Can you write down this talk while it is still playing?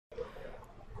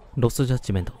ロストジャッ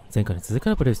ジメント、前回に続きか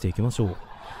らプレイしていきましょう。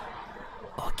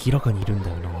明らかにいるんだ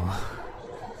よな。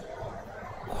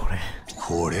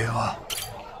これは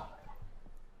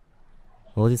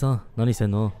おじさん、何して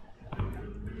んの？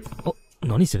あ、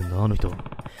何してるんだあの人。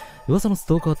噂のス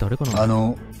トーカーってあれかな？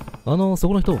そ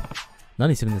この人、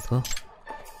何してるんですか？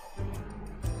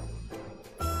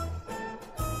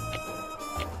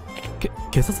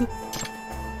警察？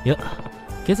いや、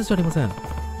警察じゃありません。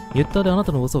ユッターであな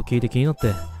たの噂を聞いて気になっ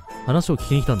て話を聞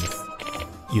きに来たんです。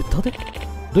ユッターで？ど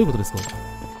ういうことですか？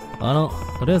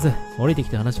とりあえず降りてき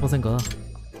て話しませんか？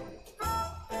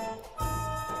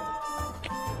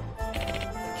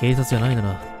警察じゃないな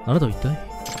らあなたは一体？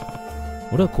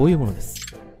俺はこういうものです。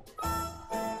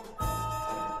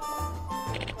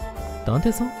探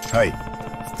偵さん？はい。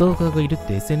ストーカーがいるっ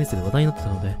て SNS で話題になってた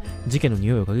ので、事件の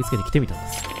匂いを嗅ぎつけて来てみたんで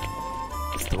す。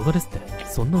ストーカーですって、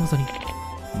そんな噂に。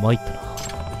参ったな。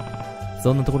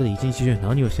そんなところで一日中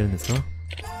何をしてるんですか？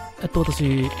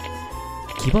私、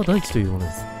木場大地というもの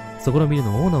です。そこのビル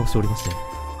のオーナーをしておりまして。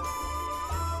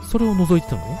それを覗いて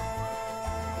たの？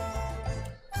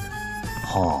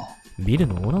はあ。ビル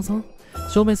のオーナーさん？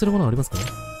証明するものありますか？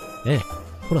ええ。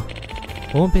ほら、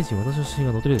ホームページに私の写真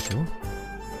が載ってるでしょ？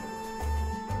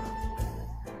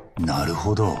なる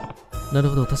ほど。なる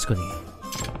ほど、確か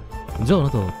に。じゃああ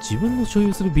なたは自分の所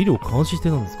有するビルを監視し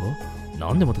てたんですか？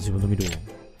なんでまた自分のビルを？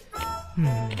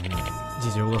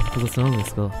事情が複雑なので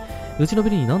すが、うちの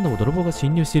ビルに何度も泥棒が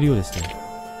侵入しているようでして、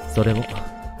それも、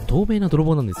透明な泥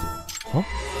棒なんですよ。は？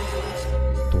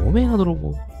透明な泥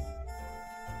棒？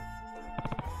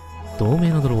透明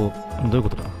な泥棒、どういうこ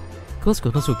とだ？詳し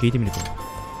く話を聞いてみるか。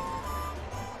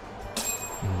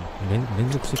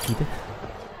連続して聞いて。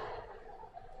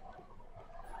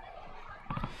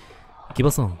木場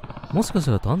さん、もしかし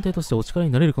たら探偵としてお力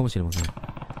になれるかもしれません。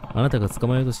あなたが捕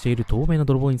まえようとしている透明な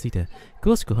泥棒について、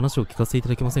詳しく話を聞かせていた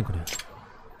だけませんかね。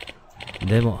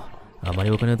でも、あまり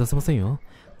お金は出せませんよ。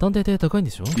探偵って高いん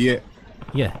でしょ？いえ、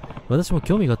私も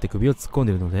興味があって首を突っ込ん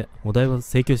でいるので、お代は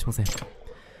請求しません。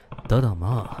ただ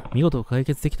まあ、見事解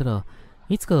決できたら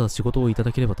いつか仕事をいた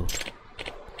だければと。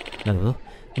なるほど。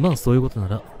まあそういうことな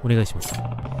らお願いします。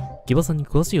木場さんに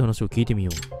詳しい話を聞いてみ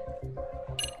よう。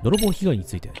泥棒被害に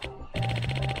ついて。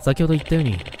先ほど言ったよう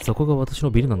に、そこが私の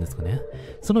ビルなんですがね。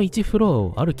その1フロア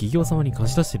をある企業様に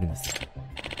貸し出してるんです。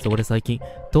そこで最近、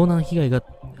盗難被害が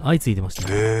相次いでました。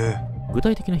具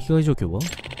体的な被害状況は？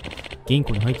銀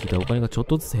庫に入っていたお金がちょっ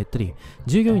とずつ減ったり、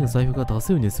従業員の財布が多数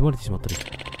盗まれてしまったり、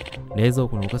冷蔵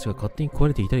庫のお菓子が勝手に壊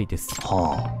れていたりです。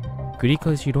繰り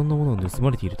返しいろんなものを盗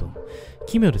まれていると。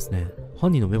奇妙ですね。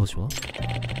犯人の目星は？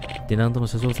テナントの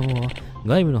社長様は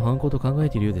外部の犯行と考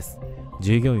えているようです。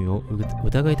従業員を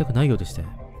疑いたくないようでして。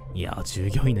いや、従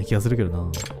業員な気がするけど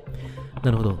な。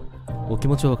なるほど。お気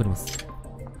持ちはわかります。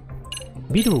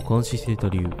ビルを監視していた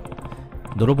理由。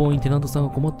泥棒にテナントさん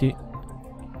が困って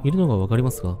いるのがわかり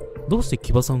ますが、どうして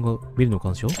木場さんがビルの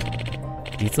監視を？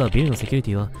実はビルのセキュリ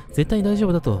ティは絶対に大丈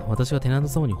夫だと私がテナント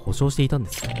様に保証していたんで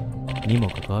す。にも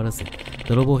かかわらず、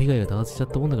泥棒被害が多発しちゃっ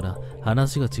たもんだから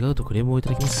話が違うとクレームをい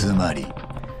ただきました。つまり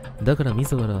だから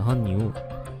自ら犯人を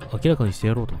明らかにして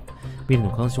やろうとビル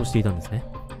の監視をしていたんですね。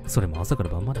それも朝から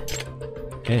晩まで。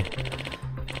ええ。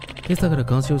今朝から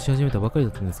監視をし始めたばかり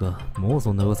だったんですが、もう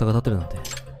そんな噂が立ってるなんて。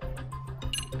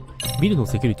ビルの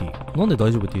セキュリティ、なんで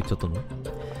大丈夫って言っちゃったの？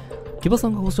木場さ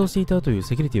んが保証していたという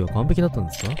セキュリティは完璧だったん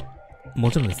ですか？も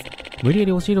ちろんです。無理や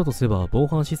り押し入ろうとすれば防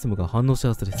犯システムが反応した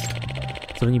はずです。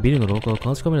それにビルの廊下は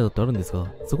監視カメラだってあるんですが、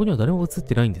そこには誰も映っ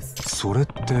てないんです。それっ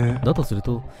て。だとする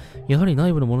と、やはり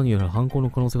内部の者による犯行の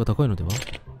可能性が高いのでは？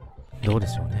どうで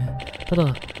しょうね。た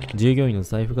だ、従業員の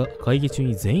財布が会議中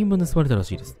に全員分盗まれたら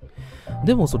しいです。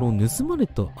でもその盗まれ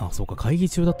た、そうか、会議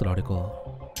中だったらあれか。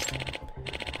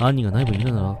犯人が内部にい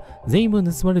るなら、全員分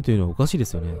盗まれるというのはおかしいで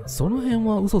すよね。その辺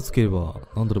は嘘つければ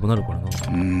何度でもなるから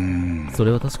な。そ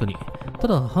れは確かに。た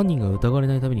だ、犯人が疑われ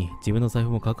ないために自分の財布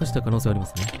も隠した可能性はありま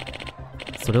すね。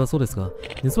それはそうですが、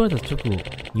盗まれた直後、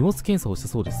荷物検査をした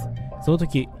そうです。その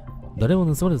時、誰も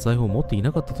盗まれた財布を持ってい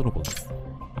なかったとのことです。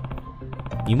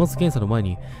荷物検査の前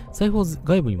に財布を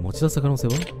外部に持ち出した可能性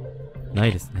はな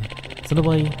いですね。その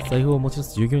場合、財布を持ち出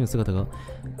す従業員の姿が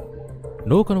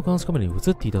廊下の監視カメラに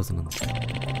映っていたはずなんです。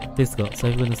ですが、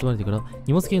財布が盗まれてから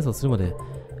荷物検査をするまで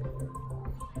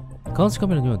監視カ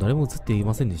メラには誰も映ってい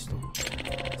ませんでした。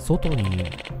外に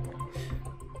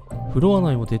フロア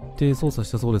内も徹底捜査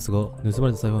したそうですが、盗ま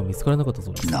れた財布は見つからなかった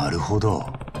そうです。なるほど。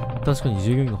確かに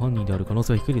従業員が犯人である可能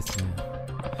性は低いですね。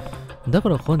だか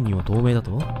ら犯人は透明だ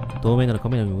と？透明ならカ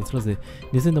メラにも映らず、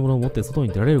盗んだものを持って外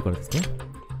に出られるからですか？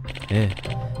ええ。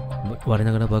我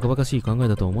ながらバカバカしい考え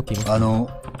だと思っています。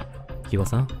木場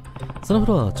さん、そのフ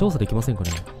ロアは調査できませんか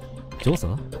ね？調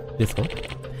査ですか？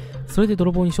それで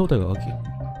泥棒に正体が明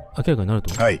らかになる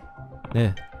と。はい。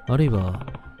ええ、あるいは、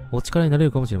お力になれ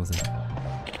るかもしれません。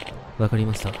わかり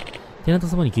ました。テナント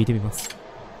様に聞いてみます。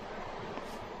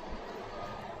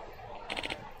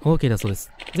OK だそうで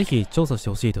す。ぜひ調査して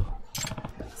ほしいと。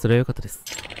それはよかったです。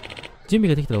準備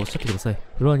ができたらおっしゃってください。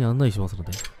フロアに案内しますの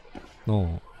で。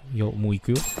いや、もう行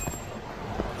くよ。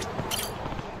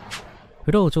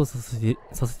フロアを調査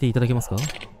させていただけますか？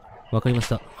わかりまし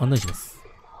た。案内します。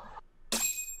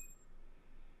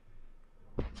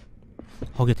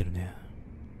ハゲてるね。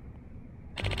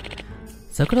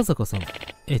桜坂さん、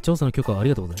調査の許可あり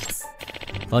がとうございます。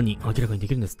犯人、明らかにで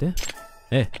きるんですって？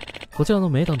ええ、こちらの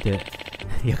名探偵、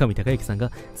八神隆之さん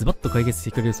がズバッと解決し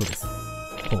てくれるそうです。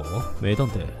ほう、名探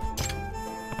偵。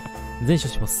前処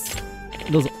します。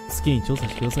どうぞ、好きに調査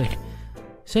してください。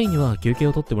社員には休憩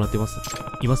を取ってもらっていまし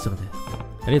たので、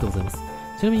ありがとうございます。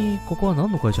ちなみに、ここは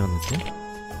何の会社なんですか？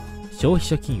消費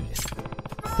者金融です。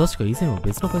確か以前は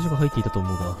別の会社が入っていたと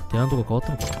思うが、テナントが変わっ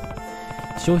たのかな？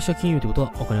消費者金融ってこと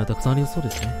はお金はたくさんありそう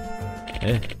ですね。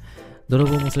ええ。泥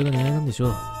棒もそれが狙いなんでしょ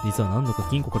う。実は何度か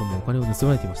金庫からもお金を盗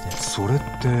まれていまして。それっ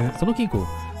て、その金庫、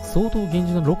相当厳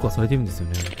重なロックがされているんですよ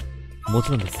ね。もち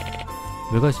ろんです。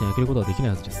部外者に開けることはできな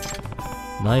いはずです。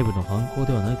内部の犯行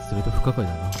ではないとすると不可解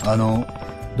だな。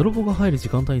泥棒が入る時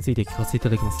間帯について聞かせていた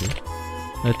だきます。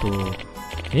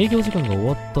営業時間が終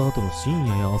わった後の深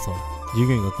夜や朝、従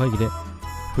業員が会議で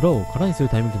フロアを空にする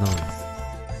タイミングなのです。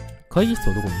会議室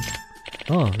はどこに？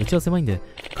ああ、うちは狭いんで、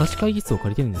貸し会議室を借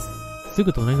りてるんです。す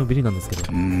ぐ隣のビルなんですけ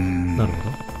ど。なる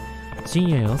ほど。深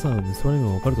夜や朝が盗まれる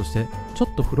のが分かるとして、ちょ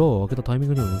っとフロアを開けたタイミ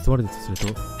ングにも盗まれるとする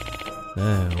と、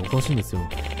おかしいんですよ。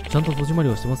ちゃんと戸締まり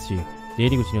をしてますし、出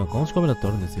入り口には監視カメラって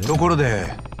あるんですよ。ところ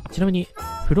で、ちなみに、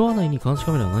フロア内に監視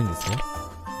カメラはないんですか？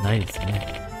ないです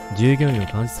ね。従業員を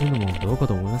監視するのもどうか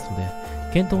と思いますので、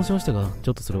検討もしましたが、ち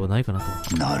ょっとそれはないかな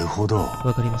と。なるほど。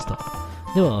わかりました。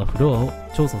では、フロアを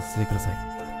調査させてください。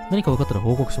何か分かったら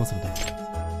報告しますの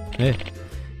で。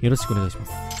よろしくお願いしま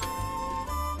す。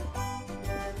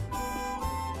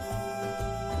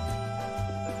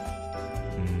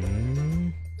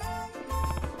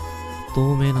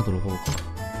透明な泥棒か。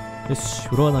よし、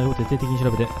フロア内を徹底的に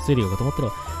調べて、推理が固まったら、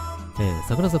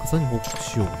桜坂さんに報告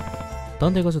しよう。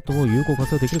探偵ガジェットも有効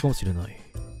活用できるかもしれない。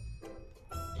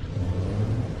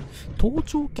盗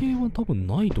聴系は多分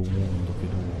ないと思うんだ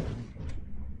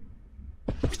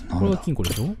けど。これは金庫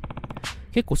でしょ？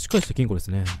結構しっかりした金庫です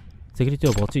ね。セキュリテ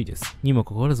ィはバッチリです。にも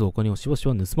かかわらずお金をしばし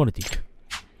ば盗まれている。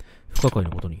不可解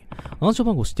なことに。暗証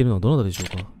番号を知っているのはどなたでしょう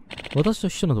か？私と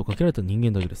秘書などかけられた人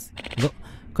間だけです。が、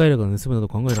彼らが盗むなど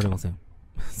考えられません。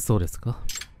そうですか。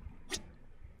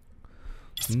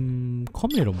カ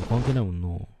メラも関係ないもんな。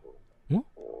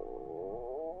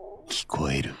聞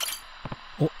こえる。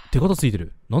お、手形ついて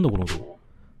る。なんだこの音。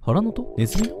腹の音？ネ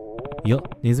ズミ？いや、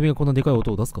ネズミがこんなでかい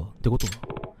音を出すかってことは。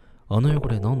あの汚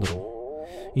れなんだろ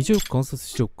う。一応観察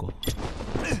しておくか。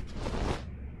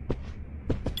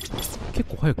結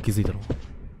構早く気づいたな。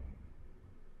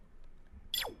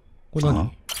これ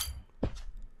何？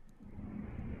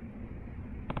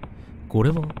これ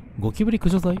はゴキブリ駆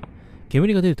除剤？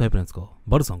煙が出るタイプなんですか？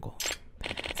バルさんか。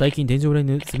最近天井裏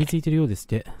に住み着いてるようですっ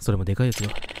て。それもでかいやつ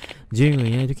が。従業員が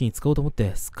いない時に使おうと思っ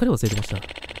てすっかり忘れてました。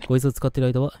こいつを使ってる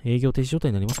間は営業停止状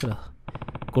態になりますから。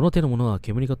この手のものは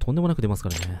煙がとんでもなく出ますか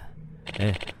らね。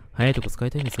早いとこ使い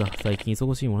たいんですが、最近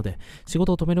忙しいもので仕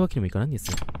事を止めるわけにもいかないんで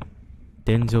すよ。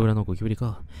天井裏のゴキブリ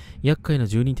か。厄介な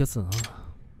住人ってやつだな。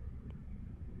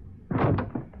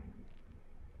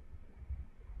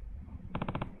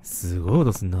すごい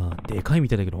音すんな。でかいみ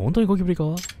たいだけど、本当にゴキブリか？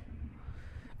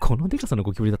このでかさの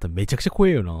ゴキブリだったらめちゃくちゃ怖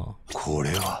えよな。これ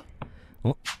は。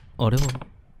あれは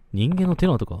人間の手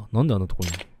の跡か？なんであんなとこに。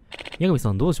八神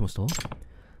さんどうしました？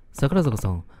桜坂さ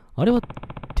ん、あれは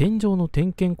天井の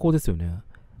点検口ですよね。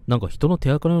なんか人の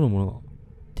手垢のようなもの、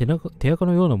手垢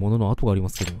のようなものの跡がありま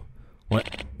すけど。あれ、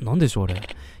なんでしょうあれ。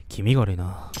気味が悪い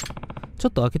な。ちょ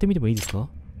っと開けてみてもいいですか？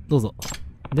どうぞ。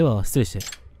では、失礼して。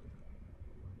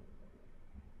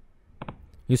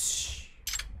よし。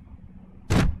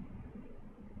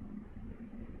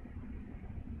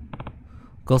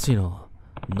おかしいな。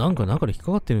なんか中で引っ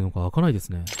かかってるのか開かないで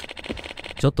すね。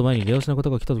ちょっと前に出足の方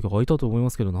が来た時開いたと思いま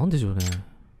すけど、なんでしょうね。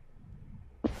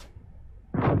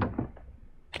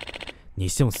に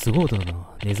してもすごい音だな。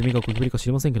ネズミがゴキブリか知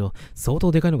りませんけど、相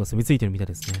当でかいのが住み着いてるみたい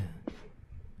ですね。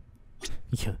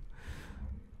いや、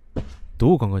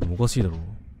どう考えてもおかしいだろう。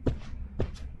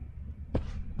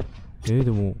で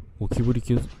も、ゴキブリ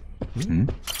級、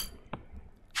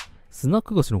スナッ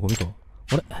ク菓子のゴミか。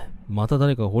あれまた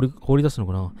誰かが放り出したの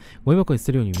かな。ゴミ箱に捨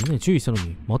てるようにみんなに注意したの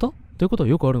に、またということは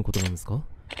よくあることなんですか？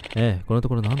ええ、このと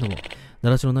ころ何度も、奈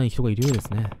良しのない人がいるようで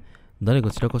すね。誰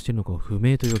が散らかしているのか不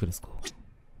明というわけですか。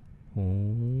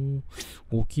ゴ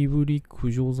キブリ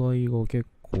駆除剤が結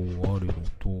構あるの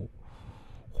と、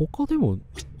他でも、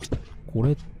こ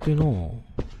れって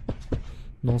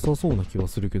なさそうな気は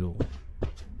するけど。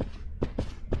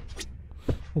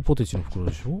ポテチの袋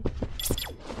でしょ。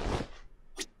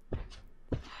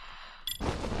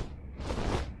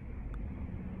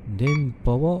電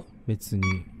波は別に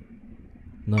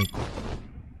ないか。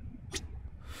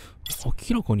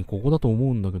明らかにここだと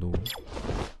思うんだけど。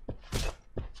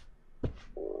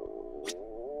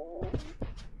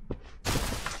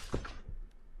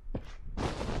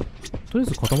とりあえ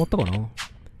ず固まったかな。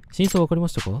真相わかりま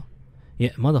したか？い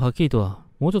え、まだはっきりとは。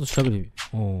もうちょっと調べてみる。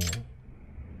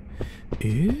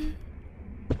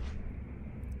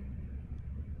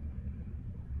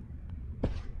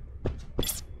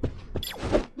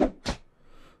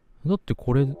だって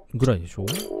これぐらいでしょ？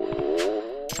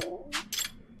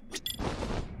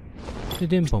で、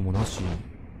電波もなし。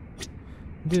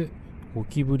で、ゴ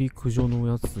キブリ駆除の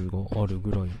やつがある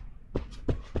ぐらい。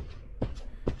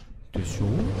でしょ？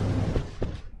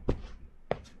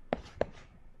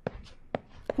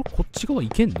これこっち側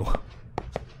行けんの？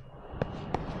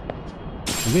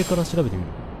上から調べてみる。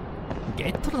ゲ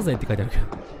ットだぜって書いてあるけ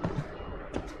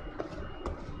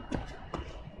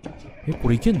ど。こ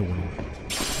れいけんのかな？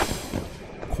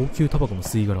高級タバコの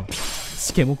吸い殻。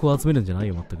試験目を集めるんじゃない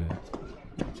よ、まったく。こ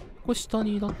れ下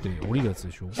にだって降りるやつ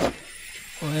でしょ？ちょっと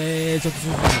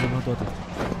待っ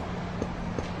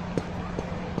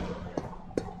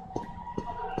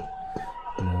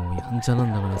て。もうやんちゃな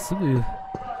んだからすぐ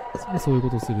そういうこ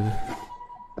とする。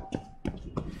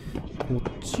こっ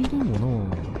ちでも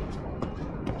な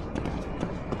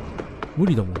無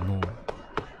理だもんな。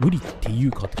無理って言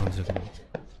うかって感じだけど。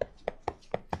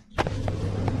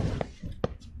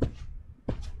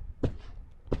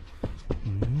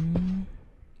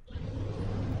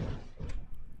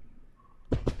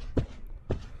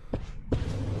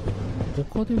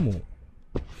他でも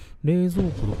冷蔵庫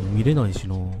とか見れないし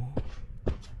な。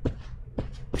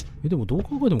でもどう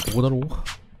考えてもここだろう。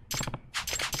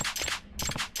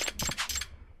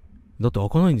だって開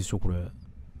かないんでしょこれ。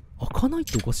開かないっ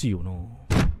ておかしいよな。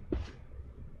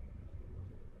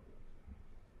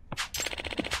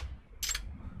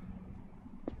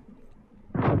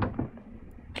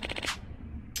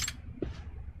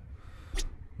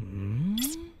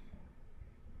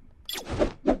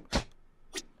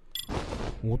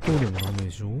音でもダメ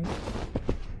でしょ。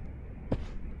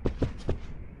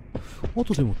あ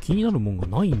とでも気になるもんが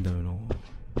ないんだよな。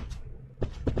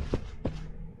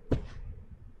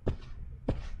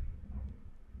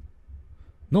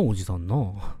おじさんな。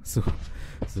す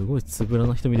ごいつぶら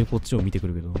な瞳でこっちを見てく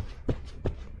るけど。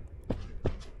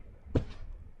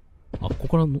ここ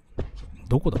からの、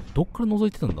どこだ？どっから覗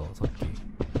いてたんださっき。こ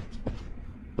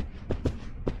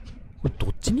れど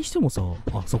っちにしてもさ、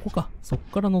そこか。そっ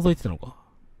から覗いてたのか。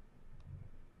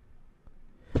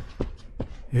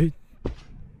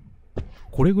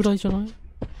これぐらいじゃない？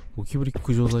ゴキブリ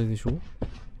駆除剤でしょ？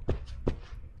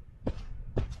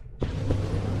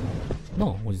な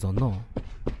あ、おじさんな。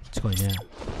近いね。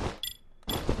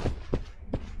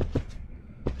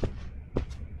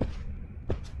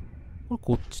これ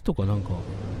こっちとかなんか、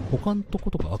他のとこ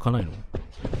とか開かないの？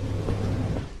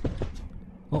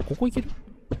ここ行ける？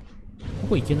こ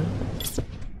こ行けない？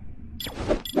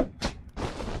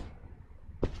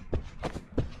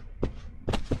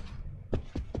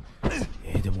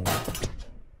でも、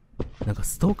なんか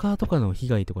ストーカーとかの被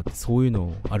害とかってそういう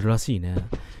のあるらしいね。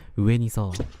上に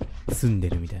さ、住んで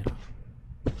るみたいな。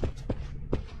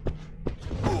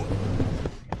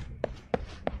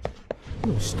で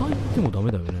も下行ってもダ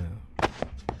メだよね。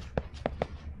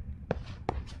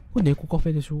これ猫カフ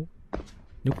ェでしょ？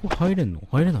猫入れんの？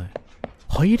入れない？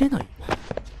入れない？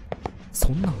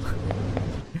そんなん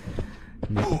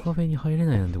猫カフェに入れ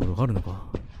ないなんてことがあるのか？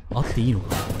あっていいの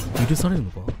か？許されるの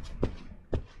か？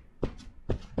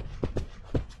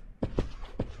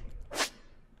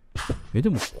で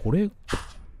もこれ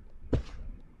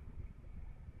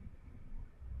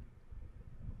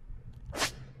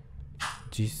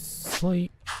実際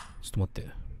ちょっと待って、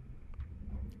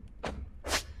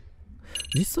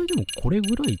実際でもこれ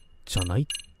ぐらいじゃない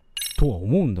とは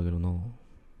思うんだけどな。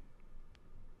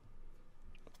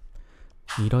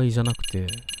依頼じゃなくて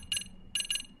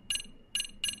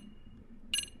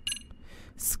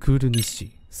スクール日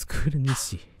誌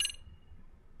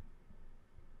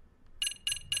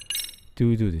ト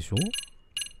ゥードゥでしょ。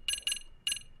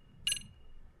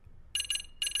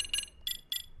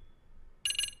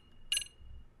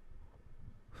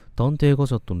探偵ガ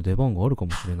ジェットの出番があるか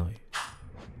もしれない。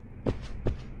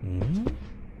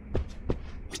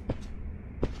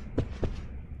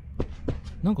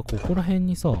なんかここら辺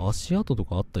にさ、足跡と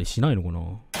かあったりしないのかな。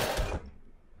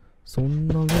そん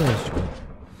なぐらいしか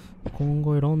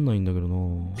考えらんないんだけどな。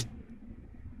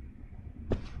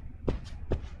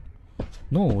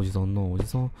なあ、おじさんな、おじ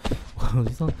さん。お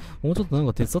じさん、もうちょっとなん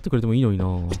か手伝ってくれてもいいのにな。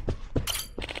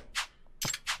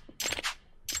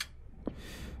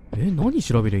何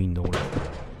調べりゃいいんだ、俺。ちょっ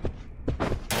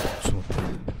と待っ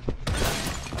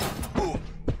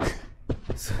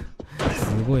て。す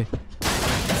ごい。すごい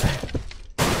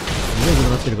ことに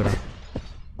なってるから。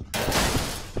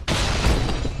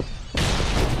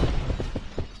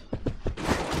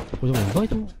これでも意外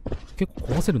と結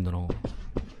構壊せるんだな。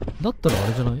だったらあ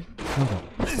れじゃない？なんか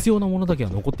必要なものだけは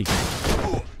残っていく。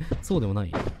そうでもな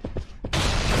い？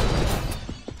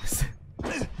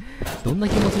どんな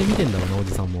気持ちで見てんだろうな、お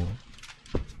じさんも。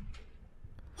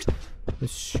よ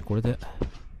し、これで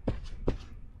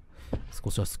少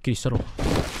しはすっきりしたろ。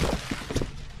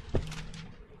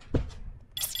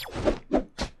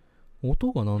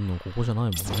音が鳴んのここじゃないも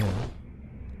んね。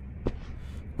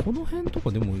この辺と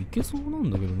かでも行けそうなん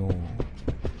だけどな。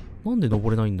なんで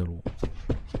登れないんだろう。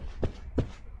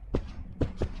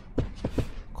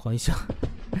会社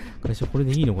これ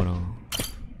でいいのかな。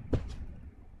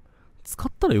使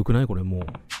ったらよくないこれもう。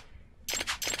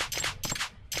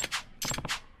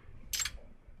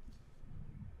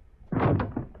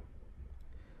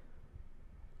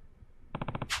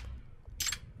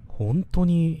本当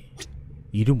に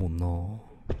いるもんな。調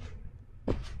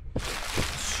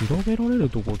べられる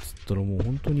とこっつったらもう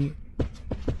本当に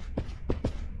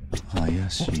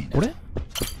怪しいな。これ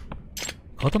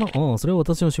刀、ああ、それは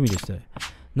私の趣味でして。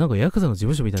なんかヤクザの事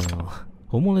務所みたいだな。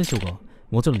本物でしょうか？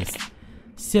もちろんです。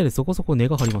質屋でそこそこ値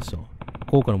が張りました。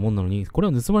高価なもんなのに、これ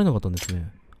は盗まれなかったんですね。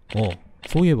ああ、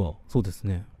そういえば、そうです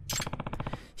ね。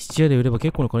質屋で売れば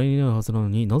結構な金になるはずなの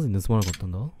になぜ盗まなかった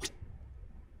んだ？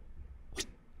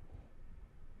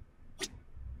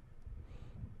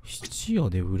質屋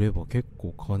で売れば結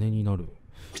構金になる。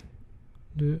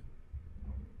で、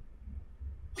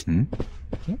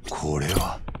これ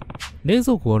は冷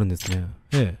蔵庫があるんですね。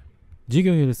ええ。従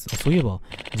業員用です。そういえば、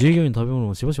従業員の食べ物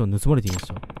をしばしば盗まれていまし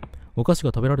た。お菓子が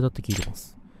食べられたって聞いてま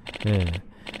す。ええ。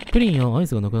プリンやアイ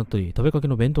スがなくなったり、食べかけ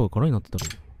の弁当が空になってた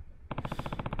り。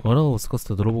腹をすかせ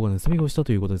た泥棒が盗み食いした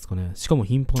ということですかね。しかも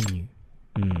頻繁に。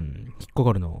引っか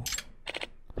かるな。お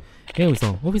じさ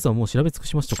ん、オフィスはもう調べ尽く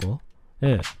しましたか？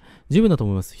ええ。十分だと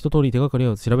思います。一通り手がかり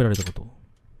を調べられたこと。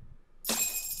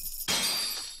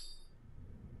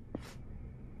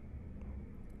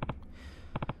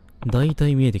だいた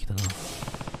い見えてきたな。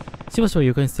しばしば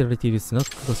床に捨てられているスナッ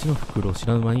ク菓子の袋を知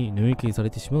らぬ間に縫い切りさ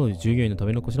れてしまう従業員の食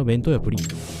べ残しの弁当やプリン。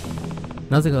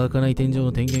なぜか開かない天井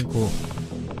の点検口。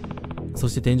そ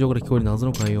して天井から聞こえる謎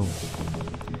の快音。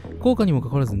効果にもか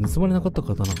かわらず盗まれなかった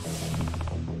刀。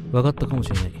分かったかも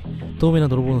しれない。透明な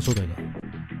泥棒の正体だ。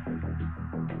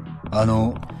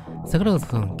桜笠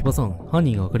さん、木場さん、犯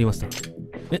人が分かりました。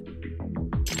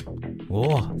お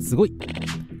お、すごい。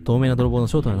透明な泥棒の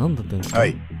正体は何だったんですか？は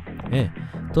い。ええ、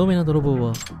透明な泥棒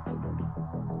は、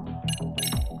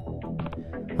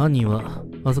犯人は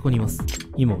あそこにいます。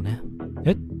今もね。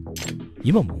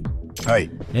今も？は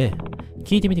い。ええ、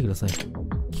聞いてみてください。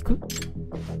聞く？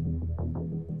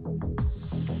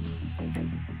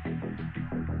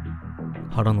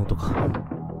腹の音か。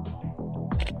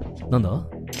なんだ？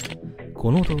こ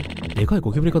の音、でかい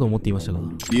ゴキブリかと思っていましたが。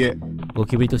いえ。ゴ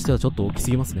キブリとしてはちょっと大きす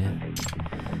ぎますね。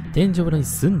天井裏に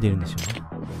住んでるんでしょ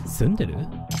う？住んでる？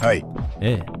はい。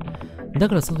ええ。だ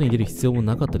から外に出る必要も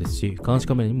なかったですし、監視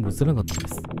カメラにも映らなかったんで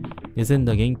す。盗ん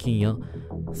だ現金や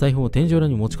財布を天井裏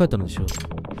に持ち帰ったのでしょう。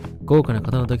豪華な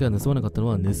刀だけは盗まなかったの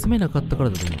は盗めなかったから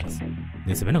だと思います。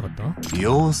盗めなかった？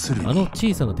要するに。あの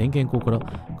小さな点検口から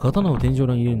刀を天井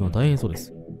裏に入れるのは大変そうで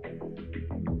す。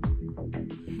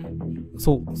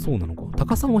そうなのか。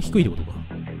高さも低いってことか。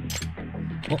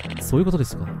あ、そういうことで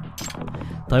すか。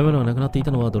食べ物がなくなっていた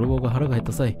のは泥棒が腹が減っ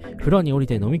た際、フロアに降り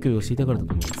て飲み食いをしていたからだ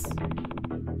と思います。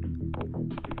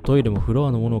トイレもフロ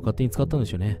アのものを勝手に使ったんで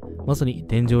しょうね。まさに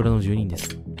天井裏の住人で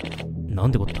す。な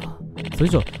んてことだ。それ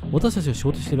じゃあ、私たちが仕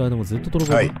事している間もずっと泥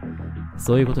棒が、はい、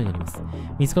そういうことになります。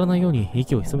見つからないように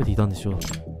息を潜めていたんでしょう。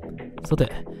さ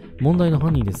て、問題の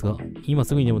犯人ですが、今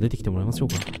すぐにでも出てきてもらいましょう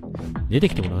か。出て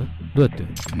きてもらう？どうやって？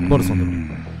バルさんだろう。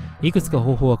いくつか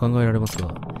方法は考えられます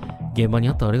が、現場に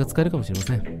あったあれが使えるかもしれま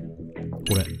せん。こ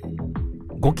れ、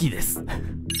ゴキです。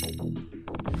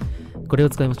これを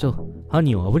使いましょう。犯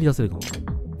人をあぶり出せるかも。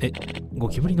ゴ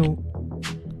キブリの、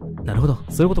なるほど、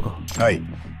そういうことか。はい。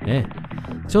ええ。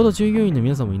ちょうど従業員の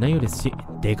皆さんもいないようですし、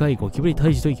でかいゴキブリ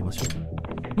退治と行きましょう。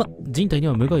人体に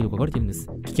は無害と書かれているんです。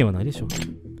危険はないでしょう。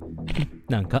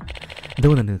なんか、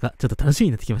どうなるのか、ちょっと楽しみ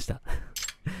になってきました。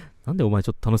なんでお前ち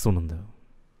ょっと楽しそうなんだよ。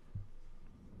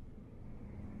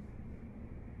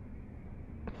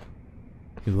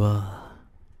うわ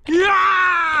ぁ。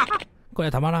こ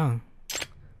れたまらん。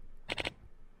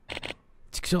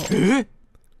畜生。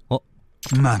あ、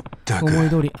まったく。思い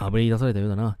通りあぶり出されたよう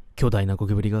だな。巨大なゴ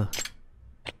キブリが。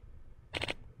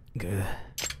ぐぅ。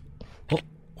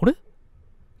あれ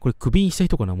これクビにした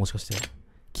人かな、もしかして。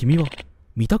君は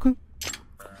三田くん？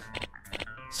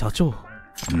社長。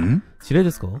知り合い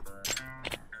ですか？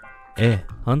ええ、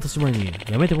半年前に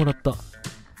辞めてもらった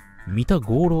三田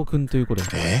五郎くんという子で。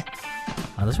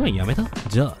私は辞めた？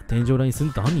じゃあ天井裏に住ん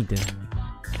でた犯人って。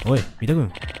おい三田くん、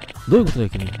どういうことだよ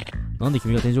君。なんで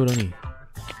君が天井裏に。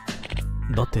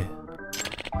だって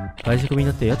会社クビに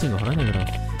なって家賃が払えないから、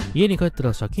家に帰った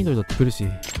ら借金取りだって来るし。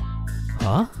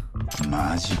は？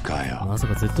マジかよ。まさ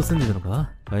かずっと住んでたの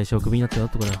か？会社をクビになった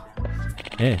後から。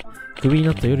ええ、クビに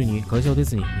なった夜に会社を出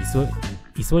ずに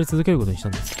居座り続けることにした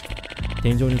んです。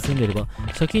天井に住んでいれば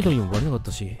借金取りにもバレなかっ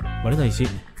たし、バレないし、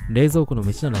冷蔵庫の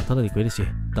飯ならタダで食えるし、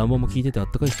暖房も効いててあ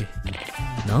ったかいし。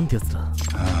なんてやつだ。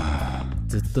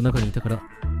ずっと中にいたから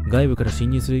外部から侵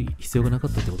入する必要がなか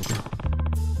ったってことか。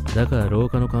だから廊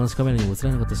下の監視カメラにも映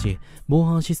らなかったし、防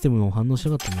犯システムも反応し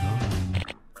なかったんだな。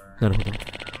なるほど。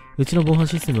うちの防犯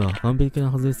システムは完璧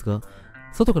なはずですが、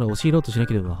外から押し入ろうとしな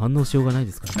ければ反応しようがない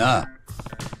ですから。なあ。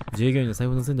従業員の財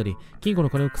布を盗んだり、金庫の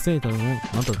金をくせえたのも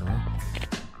あんただな。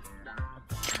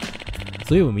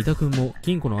そういえば三田君も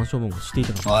金庫の暗証文を知ってい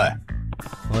たの。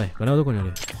おい、金はどこにあ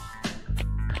る？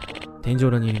天井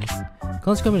裏にあります。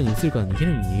監視カメラに映るから逃げ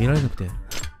るに逃げられなくて。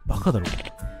バカだろ。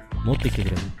持ってきて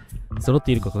くれ。揃っ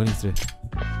ているか確認する。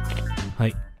は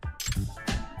い。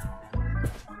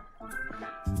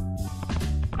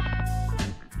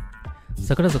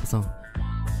桜坂さん、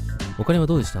お金は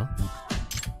どうでした？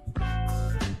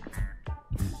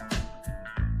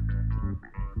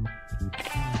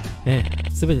ええ、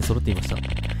すべて揃っていました。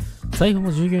財布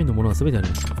も従業員のものはすべてあり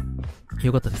ました。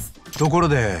よかったです。ところ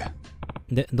で。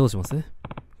で、どうします？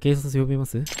警察呼びま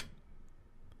す？い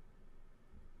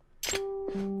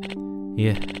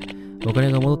え、お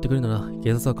金が戻ってくるなら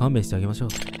警察は勘弁してあげましょう。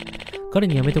彼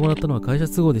に辞めてもらったのは会社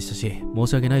都合でしたし、申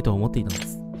し訳ないと思っていたんで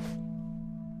す。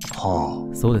は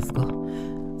あ。そうですか。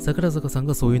桜坂さん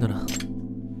がそう言うなら。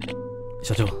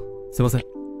社長、すいません。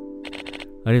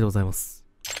ありがとうございます。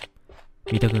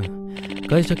三田君、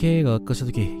会社経営が悪化した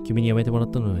時、君に辞めてもら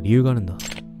ったのは理由があるんだ。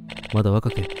まだ若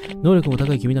く、能力も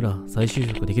高い君なら再就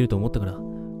職できると思ったから、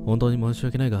本当に申し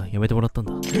訳ないが辞めてもらったん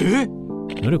だ。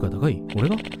能力が高い？俺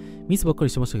が？ミスばっかり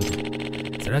してましたけ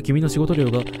ど、それは君の仕事量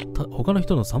が他の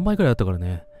人の3倍くらいあったから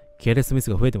ね。ケアレスミス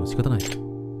が増えても仕方ない。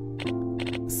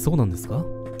そうなんですか？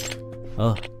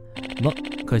ああ、ま、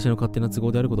会社の勝手な都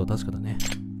合であることは確かだね。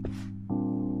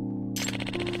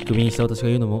クビにした私が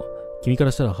言うのも、君か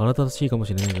らしたら腹立たしいかも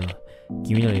しれないが、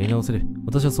君ならやり直せる。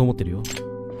私はそう思ってるよ。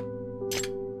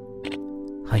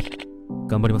はい、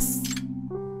頑張ります。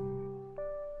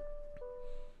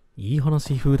いい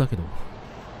話風だけど。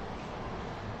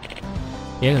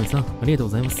八神さん、ありがとう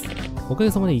ございます。おか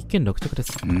げさまで一件落着で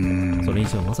す。それに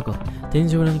してはまさか、天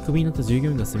井裏にクビになった従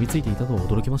業員が住み着いていたとは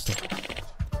驚きました。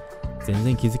全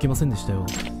然気づきませんでしたよ。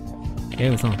八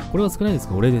神さん、これは少ないです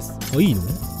か？お礼です。あ、いいの？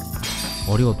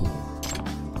ありがとう。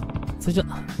それじゃ、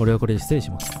俺はこれで失礼し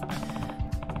ます。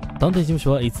探偵事務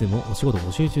所はいつでもお仕事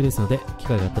募集中ですので、機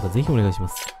会があったらぜひお願いしま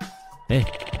す。ええ、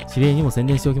知り合いにも宣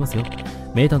伝しておきますよ。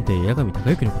名探偵八神隆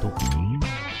之のこと。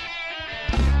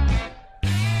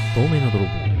透明な泥棒。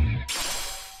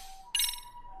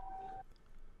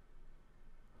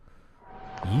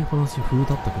いい話風だっ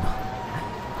たかな。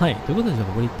はい、ということでじゃあ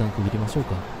ここで一旦区切りましょう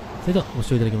か。それではご視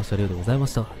聴いただきましてありがとうございま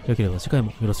した。よければ次回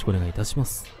もよろしくお願いいたしま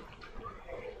す。